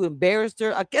that you embarrassed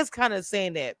her. I guess kind of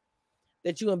saying that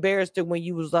you embarrassed her when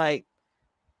you was like,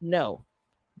 no,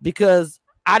 because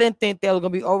I didn't think that was gonna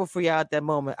be over for y'all at that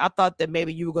moment. I thought that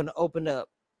maybe you were gonna open up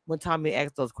when Tommy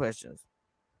asked those questions.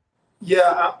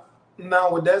 Yeah,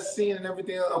 now with that scene and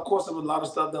everything, of course, there was a lot of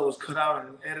stuff that was cut out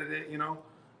and edited, you know.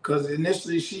 Because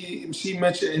initially, she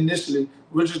mentioned initially,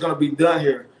 we're just going to be done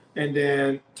here. And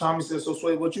then Tommy said, so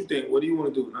Sway, what you think? What do you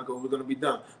want to do? And I go, we're going to be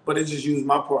done. But it just used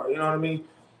my part, you know what I mean?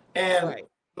 And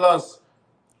plus,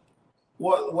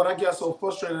 what I get so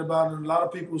frustrated about, and a lot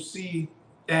of people see,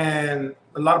 and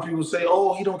a lot of people say,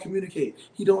 oh, he don't communicate.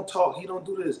 He don't talk. He don't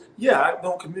do this. Yeah, I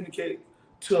don't communicate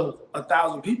to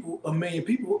 1,000 people, 1,000,000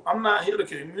 people. I'm not here to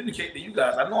communicate to you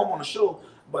guys. I know I'm on a show,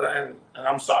 but and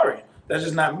I'm sorry. That's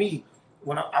just not me.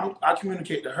 When I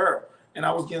communicate to her, And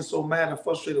I was getting so mad and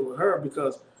frustrated with her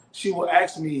because she would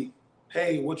ask me,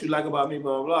 hey, what you like about me,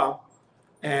 blah, blah, blah.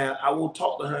 And I will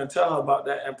talk to her and tell her about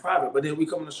that in private. But then we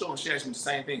come on the show and she asks me the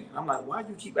same thing. And I'm like, why do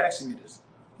you keep asking me this?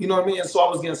 You know what I mean? And so I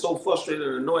was getting so frustrated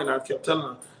and annoyed. And I kept telling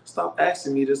her, stop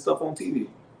asking me this stuff on TV.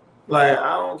 Like,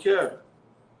 I don't care.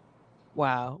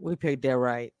 Wow, we picked that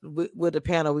right. With the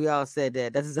panel, we all said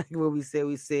that. That's exactly what we said.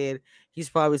 We said he's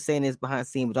probably saying this behind the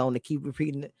scene, but don't want to keep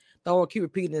repeating it. Don't want to keep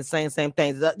repeating the same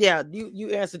things. Yeah,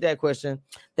 you answered that question.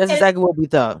 That's And exactly what we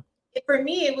thought. for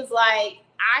me, it was like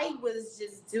I was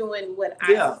just doing what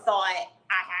I thought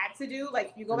I had to do.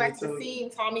 Like, you go back to the scene,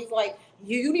 Tommy's like,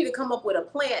 you need to come up with a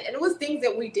plan. And it was things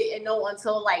that we didn't know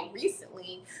until like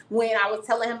recently when I was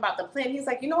telling him about the plan. He's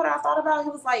like, you know what I thought about? He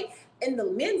was like, in the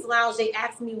men's lounge, they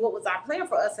asked me what was our plan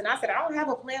for us. And I said, I don't have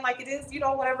a plan. Like, it is, you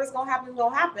know, whatever's going to happen, is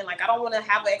going to happen. Like, I don't want to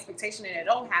have an expectation and it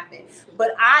don't happen.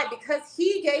 But because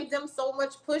he gave them so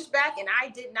much pushback and I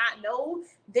did not know,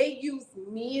 they used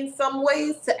me in some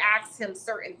ways to ask him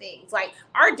certain things. Like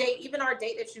our date, even our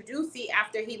date that you do see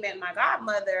after he met my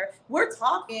godmother, we're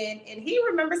talking and he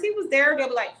remembers he was there. They'll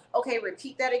be like, okay,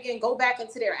 repeat that again. Go back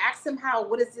into there. Ask him how,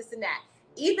 what is this and that.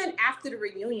 Even after the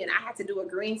reunion, I had to do a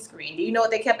green screen. Do you know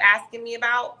what they kept asking me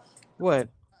about? What?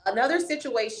 Another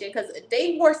situation, because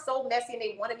they were so messy and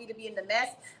they wanted me to be in the mess.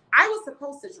 I was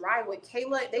supposed to drive with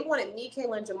Kayla. They wanted me,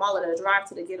 Kayla, and Jamala to drive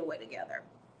to the getaway together.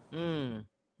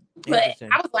 But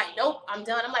I was like, nope, I'm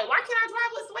done. I'm like, why can't I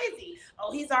drive with Swayze?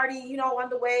 Oh, he's already, you know, on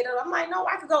the way. I'm like, no,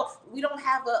 I could go. We don't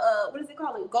have what is it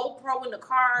called? A GoPro in the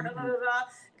car.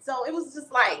 So it was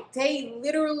just like, they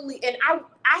literally, and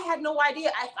I had no idea.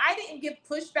 If I didn't give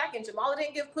pushback and Jamala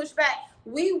didn't give pushback,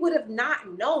 we would have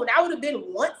not known. I would have been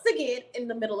once again in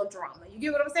the middle of drama. You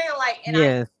get what I'm saying? Like, and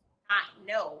I not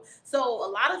know. So a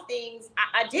lot of things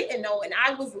I didn't know. And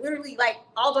I was literally like,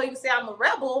 although you say I'm a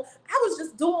rebel, I was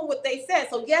just doing what they said.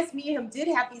 So yes, me and him did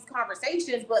have these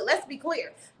conversations, but let's be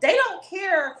clear. They don't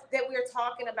care that we're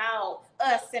talking about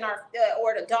us and our,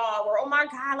 or the dog, or, oh my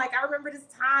God, like I remember this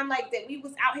time like that we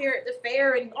was out here at the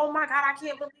fair and oh my God, I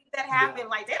can't believe that happened.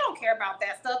 Like they don't care about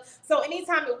that stuff. So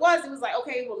anytime it was like,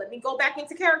 okay, well, let me go back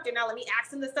into character. Now let me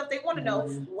ask them the stuff they want to know.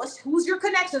 Who's your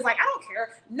connections? Like, I don't care.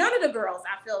 None of the girls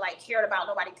I feel like cared about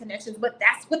nobody connections, but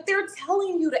that's what they're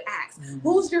telling you to ask.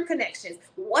 Who's your connections?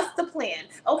 What's the plan?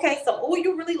 Okay, so who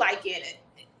you really like in it?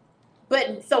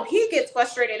 But so he gets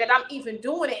frustrated that I'm even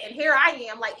doing it. And here I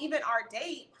am, like even our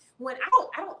date, when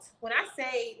when I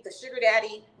say the sugar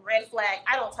daddy red flag,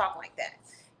 I don't talk like that.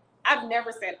 I've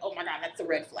never said, oh my God, that's a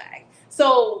red flag.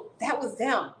 So that was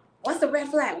them. What's the red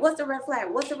flag? What's the red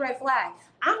flag? What's the red flag?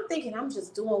 I'm thinking I'm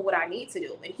just doing what I need to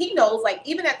do. And he knows, like,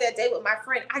 even at that day with my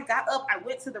friend, I got up, I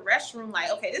went to the restroom,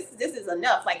 like, okay, this is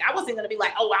enough. Like, I wasn't going to be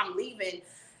like, oh, I'm leaving.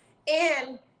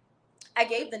 And I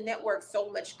gave the network so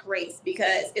much grace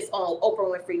because it's on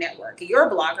Oprah Winfrey Network. You're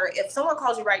a blogger. If someone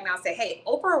calls you right now and say, hey,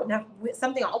 Oprah,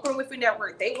 something on Oprah Winfrey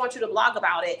Network, they want you to blog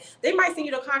about it. They might send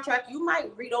you the contract. You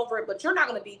might read over it, but you're not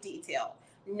going to be detailed.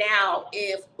 Now,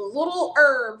 if Little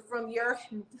Herb from your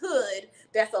hood,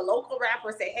 that's a local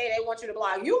rapper, say, hey, they want you to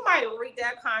blog, you might read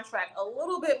that contract a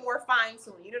little bit more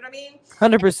fine-tuned. You know what I mean?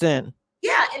 100%.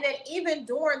 Yeah, and then even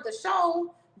during the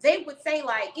show, they would say,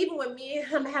 like, even when me and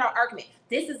him had our argument,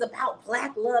 this is about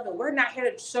Black love, and we're not here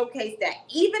to showcase that.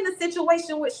 Even the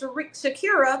situation with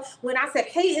Shakira, when I said,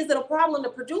 hey, is it a problem? The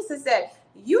producer said,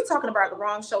 you talking about the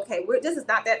wrong show, okay? This is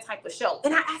not that type of show.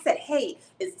 And I said, hey,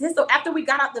 is this, after we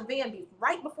got out the van,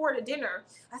 right before the dinner,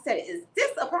 I said, is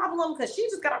this a problem? Because she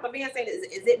just got out the van saying,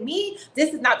 is it me?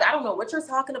 This is not, I don't know what you're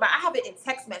talking about. I have it in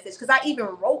text message because I even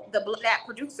wrote that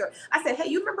producer. I said, hey,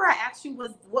 you remember I asked you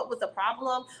what was the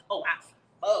problem?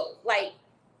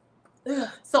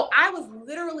 So I was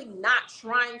literally not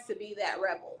trying to be that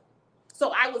rebel.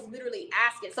 So I was literally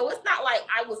asking. So it's not like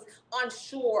I was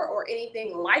unsure or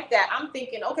anything like that. I'm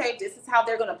thinking, okay, this is how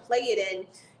they're going to play it. And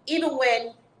even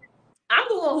when I'm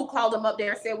the one who called him up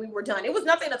there and said we were done, it was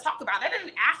nothing to talk about. I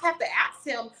didn't have to ask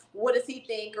him, what does he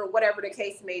think or whatever the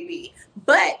case may be.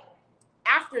 But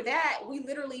after that, we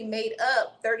literally made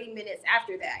up 30 minutes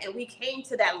after that. And we came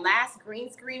to that last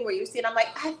green screen where you see it. I'm like,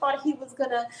 I thought he was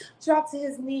going to drop to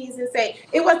his knees and say,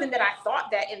 it wasn't that I thought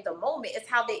that in the moment. It's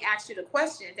how they asked you the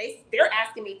question. They're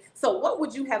asking me, so what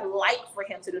would you have liked for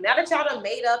him to do? Now that y'all done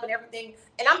made up and everything,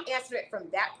 and I'm answering it from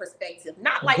that perspective.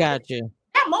 Not like that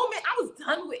moment, I was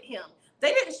done with him.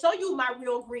 They didn't show you my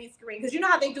real green screen because you know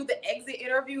how they do the exit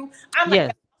interview? I'm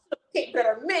like, pick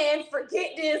better man,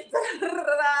 forget this.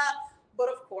 But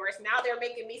of course, now they're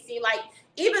making me seem like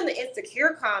even the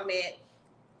insecure comment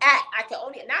I can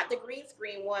only, not the green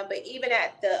screen one, but even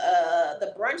at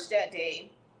the brunch that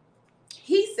day,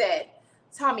 he said,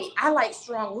 Tommy, I like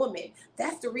strong women.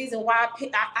 That's the reason why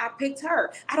I picked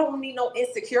her. I don't need no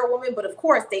insecure woman. But of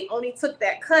course, they only took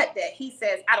that cut that he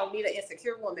says, I don't need an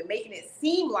insecure woman, making it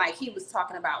seem like he was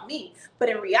talking about me. But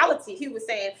in reality, he was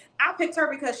saying, I picked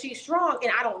her because she's strong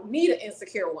and I don't need an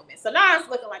insecure woman. So now it's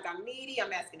looking like I'm needy.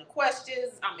 I'm asking the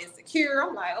questions. I'm insecure.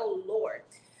 I'm like, oh, Lord.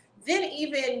 Then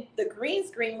even the green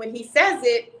screen, when he says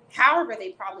it, however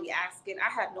they probably ask it, I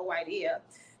have no idea.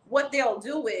 What they'll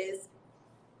do is,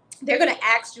 they're going to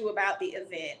ask you about the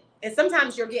event. And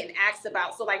sometimes you're getting asked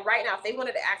about, so like right now, if they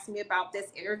wanted to ask me about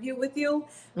this interview with you,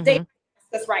 they ask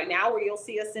us right now where you'll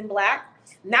see us in black.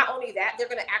 Not only that, they're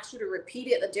going to ask you to repeat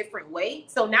it a different way.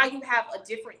 So now you have a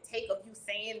different take of you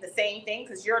saying the same thing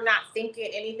because you're not thinking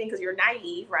anything because you're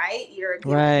naive, right? You're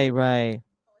right.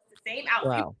 it's the same out.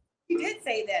 Wow. You did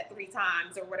say that 3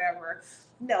 times or whatever.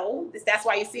 No, that's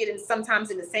why you see it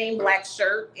sometimes in the same black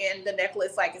shirt and the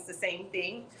necklace, like it's the same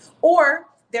thing. Or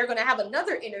they're going to have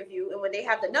another interview. And when they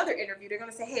have another interview, they're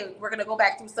going to say, hey, we're going to go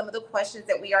back through some of the questions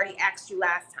that we already asked you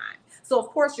last time. So, of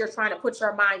course, you're trying to put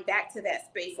your mind back to that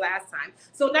space last time.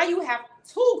 So now you have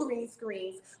 2 green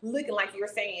screens looking like you're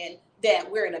saying that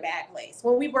we're in a bad place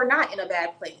when we were not in a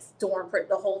bad place during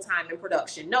the whole time in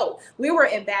production. No, we were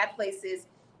in bad places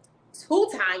 2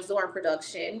 times during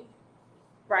production,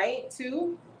 right?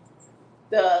 2.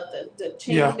 The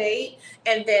change date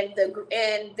and then the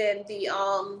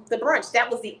brunch. That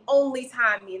was the only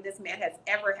time me and this man has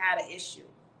ever had an issue.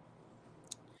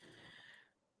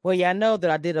 Well, yeah, I know that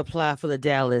I did apply for the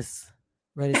Dallas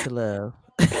Ready to Love.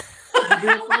 You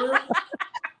did for real?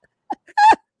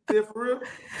 Did for real?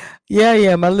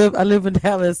 Yeah. I live in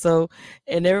Dallas, so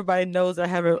and everybody knows I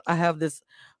have this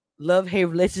love hate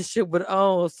relationship with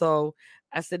OWN. So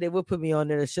I said they would put me on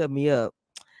there to shut me up.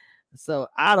 So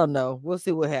I don't know. We'll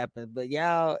see what happens. But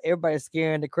y'all, everybody's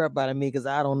scaring the crap out of me because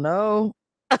I don't know.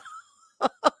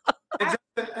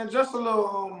 And just a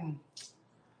little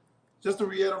just to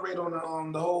reiterate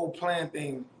on the whole plan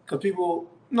thing, because people,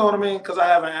 you know what I mean? Because I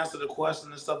haven't answered the question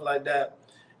and stuff like that.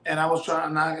 And I was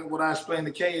trying, what I explained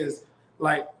to Kay is,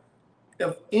 like,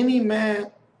 if any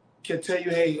man can tell you,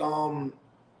 hey, we're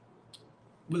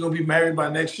going to be married by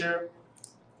next year,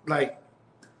 like,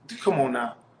 come on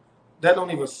now. That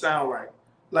don't even sound right.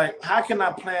 Like, how can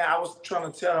I plan? I was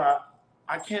trying to tell her,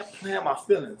 I can't plan my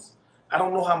feelings. I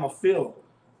don't know how I'm going to feel.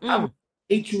 I may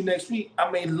hate you next week. I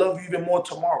may love you even more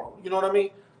tomorrow. You know what I mean?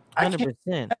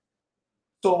 100%.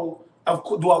 So,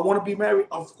 do I want to be married?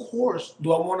 Of course.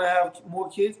 Do I want to have more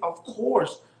kids? Of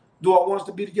course. Do I want us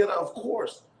to be together? Of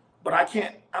course. But I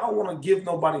don't want to give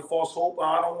nobody false hope. Or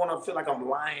I don't want to feel like I'm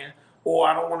lying. Or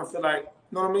I don't want to feel like,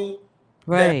 you know what I mean?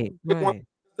 Right. One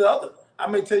the other. I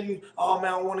may tell you, oh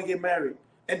man, I want to get married.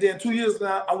 And then 2 years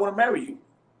now, I want to marry you.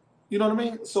 You know what I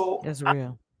mean? So that's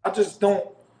real. I just don't,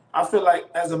 I feel like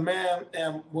as a man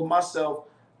and with myself,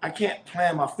 I can't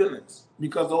plan my feelings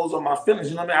because those are my feelings.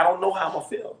 You know what I mean? I don't know how I'm going to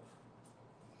feel.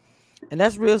 And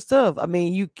that's real stuff. I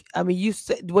mean, you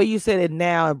said the way you said it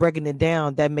now and breaking it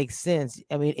down, that makes sense.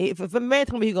 I mean, if a man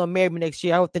told me he's gonna marry me next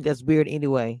year, I would think that's weird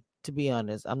anyway. To be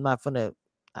honest, I'm not gonna.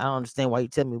 I don't understand why you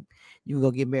tell me you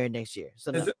gonna get married next year.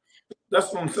 So no.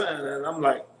 That's what I'm saying, and I'm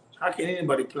like, how can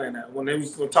anybody plan that? When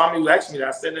Tommy asked me that,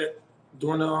 I said that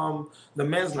during the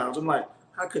men's lounge. I'm like,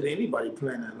 how could anybody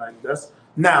plan that? Like that's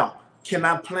now. Can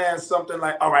I plan something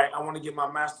like, all right, I want to get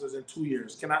my master's in 2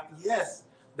 years? Can I? Yes,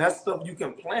 that's stuff you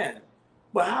can plan.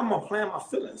 But how am I plan my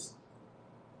feelings?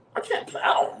 I can't plan.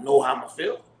 I don't know how I'm gonna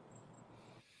feel.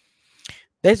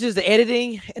 That's just the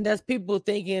editing, and that's people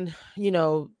thinking,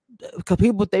 because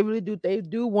people they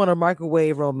do want a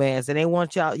microwave romance, and they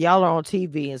want y'all are on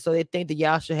TV, and so they think that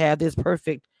y'all should have this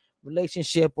perfect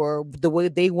relationship or the way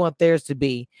they want theirs to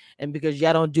be, and because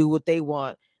y'all don't do what they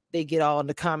want, they get all in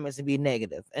the comments and be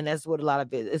negative, and that's what a lot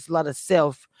of it. It's a lot of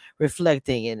self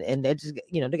reflecting, and they just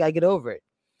they gotta get over it.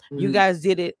 You guys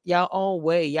did it y'all own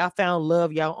way. Y'all found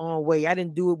love y'all own way. I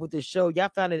didn't do it with the show. Y'all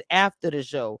found it after the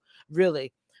show,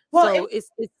 really. Well, so it's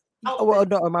well,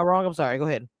 no, am I wrong? I'm sorry. Go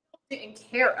ahead. Didn't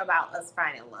care about us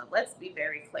finding love. Let's be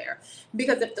very clear.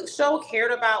 Because if the show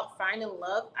cared about finding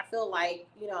love, I feel like,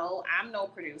 I'm no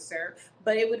producer,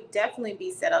 but it would definitely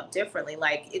be set up differently.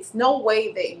 Like, it's no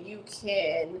way that you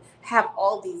can have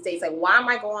all these dates. Like, why am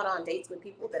I going on dates with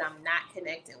people that I'm not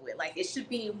connecting with? Like, it should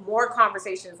be more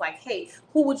conversations like, hey,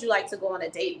 who would you like to go on a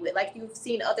date with? Like, you've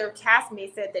seen other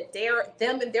castmates said that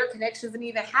them and their connections didn't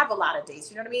even have a lot of dates.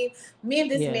 You know what I mean? Me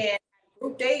and this man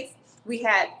group dates. We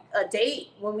had a date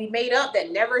when we made up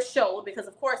that never showed because,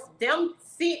 of course,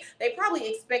 they probably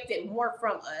expected more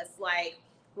from us. Like,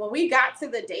 when we got to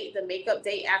the date, the makeup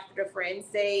date after the Friends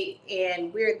Day,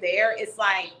 and we're there, it's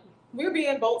like we were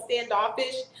being both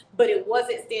standoffish, but it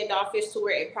wasn't standoffish to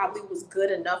where it probably was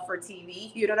good enough for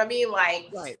TV. You know what I mean?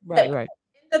 Like Right, the right, right.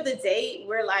 end of the date,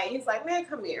 we're like, he's like, man,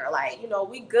 come here, like,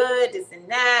 we good, this and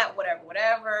that, whatever,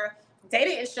 whatever. They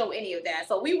didn't show any of that.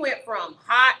 So we went from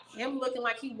hot, him looking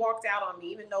like he walked out on me,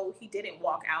 even though he didn't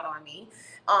walk out on me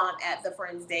at the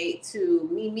friend's date, to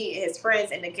me meeting his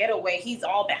friends in the getaway. He's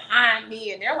all behind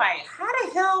me, and they're like, how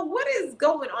the hell, what is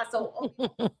going on? So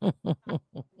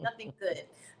nothing good.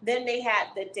 Then they had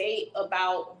the date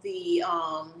about the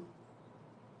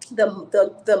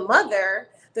mother,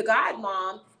 the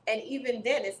godmom, and even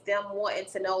then it's them wanting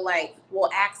to know, like,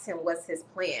 well, ask him what's his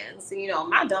plans. So,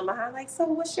 my dumb behind, like, so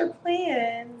what's your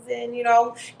plans? And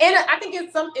I think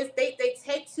it's they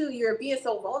take to you're being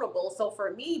so vulnerable. So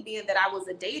for me, being that I was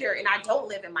a dater and I don't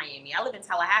live in Miami, I live in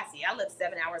Tallahassee. I live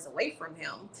 7 hours away from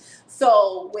him.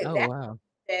 So with Oh that wow.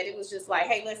 said, it was just like,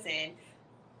 hey, listen,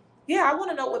 yeah, I want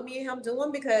to know what me and him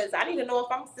doing, because I need to know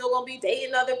if I'm still gonna be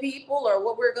dating other people or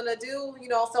what we're gonna do.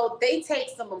 So they take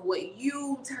some of what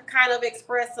you kind of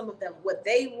express, some of them what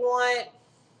they want.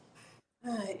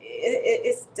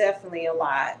 It's definitely a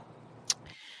lot.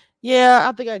 Yeah,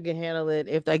 I think I can handle it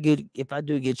if I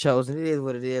do get chosen. It is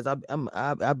what it is. I'll be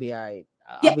all right.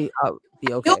 Yeah, I'll be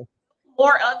you okay.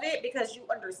 more of it because you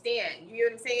understand. You know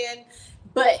what I'm saying?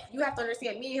 But you have to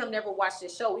understand, me and him never watched the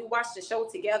show. We watched the show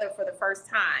together for the first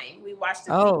time. We watched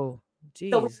the season. Oh,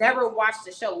 So we geez. never watched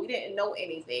the show. We didn't know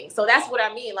anything. So that's what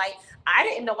I mean. Like, I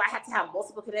didn't know I had to have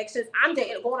multiple connections. I'm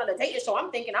dating, going on a dating show. I'm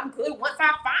thinking I'm good once I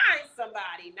find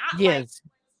somebody. Not like Yes.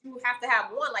 you have to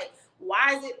have one. Like,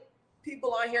 why is it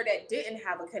people on here that didn't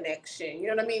have a connection? You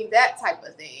know what I mean? That type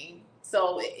of thing.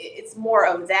 So it's more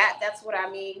of that. That's what I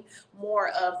mean. More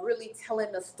of really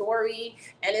telling the story.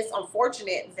 And it's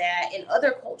unfortunate that in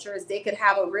other cultures, they could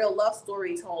have a real love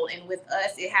story told. And with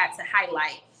us, it had to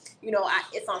highlight.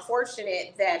 It's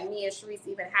unfortunate that me and Sharice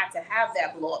even had to have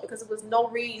that blow up, because it was no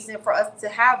reason for us to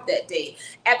have that date.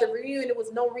 At the reunion, it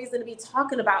was no reason to be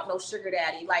talking about no sugar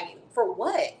daddy. Like, for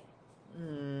what?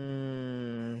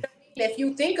 Mm, If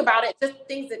you think about it, just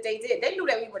things that they did, they knew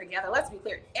that we were together. Let's be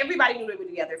clear. Everybody knew that we were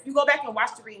together. If you go back and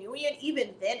watch the reunion,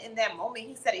 even then in that moment,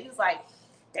 he said it. He was like,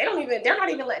 they're not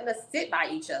even letting us sit by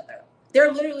each other.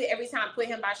 They're literally every time put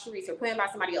him by Sharice or put him by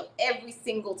somebody else every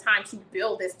single time to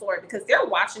build this story, because they're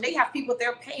watching. They have people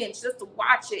they're paying just to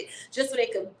watch it, just so they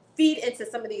can feed into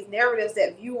some of these narratives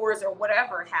that viewers or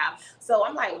whatever have. So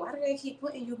I'm like, why do they keep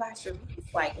putting you by Sharice?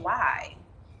 Like, why?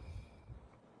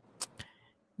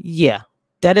 yeah,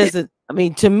 that isn't. I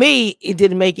mean, to me, it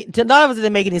didn't make it. To none of us, it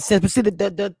didn't make any sense. But see,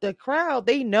 the crowd,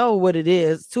 they know what it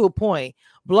is to a point.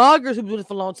 Bloggers who've been doing this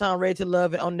for a long time, ready to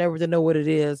love it, on never to know what it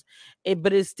is.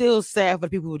 But it's still sad for the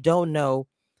people who don't know,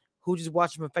 who just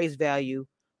watch it from face value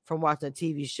from watching a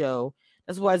TV show.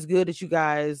 That's why it's good that you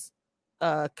guys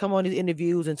come on these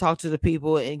interviews and talk to the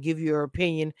people and give your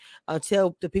opinion.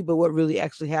 Tell the people what really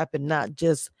actually happened, not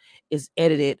just is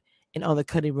edited and on the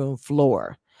cutting room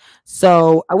floor.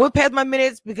 So I went past my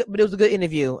minutes, but it was a good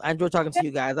interview. I enjoyed talking to you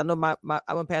guys. I know my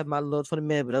I went past my little 20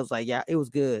 minutes, but I was like, yeah, it was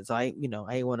good. So I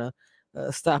ain't want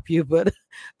to stop you, but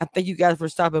I thank you guys for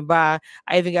stopping by.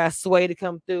 I even got Sway to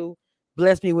come through,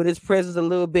 bless me with his presence a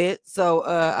little bit. So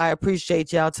I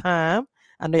appreciate y'all time.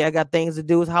 I know y'all got things to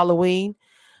do. It's Halloween.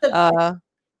 Uh,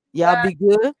 y'all be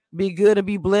good and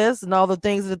be blessed and all the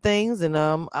things. And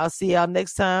I'll see y'all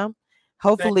next time. Thank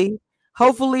Hopefully,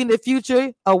 hopefully in the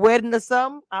future, a wedding or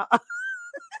something.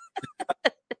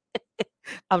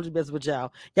 I'm just messing with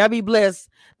y'all. Y'all be blessed.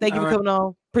 Thank you. you All for right. coming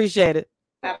on. Appreciate it.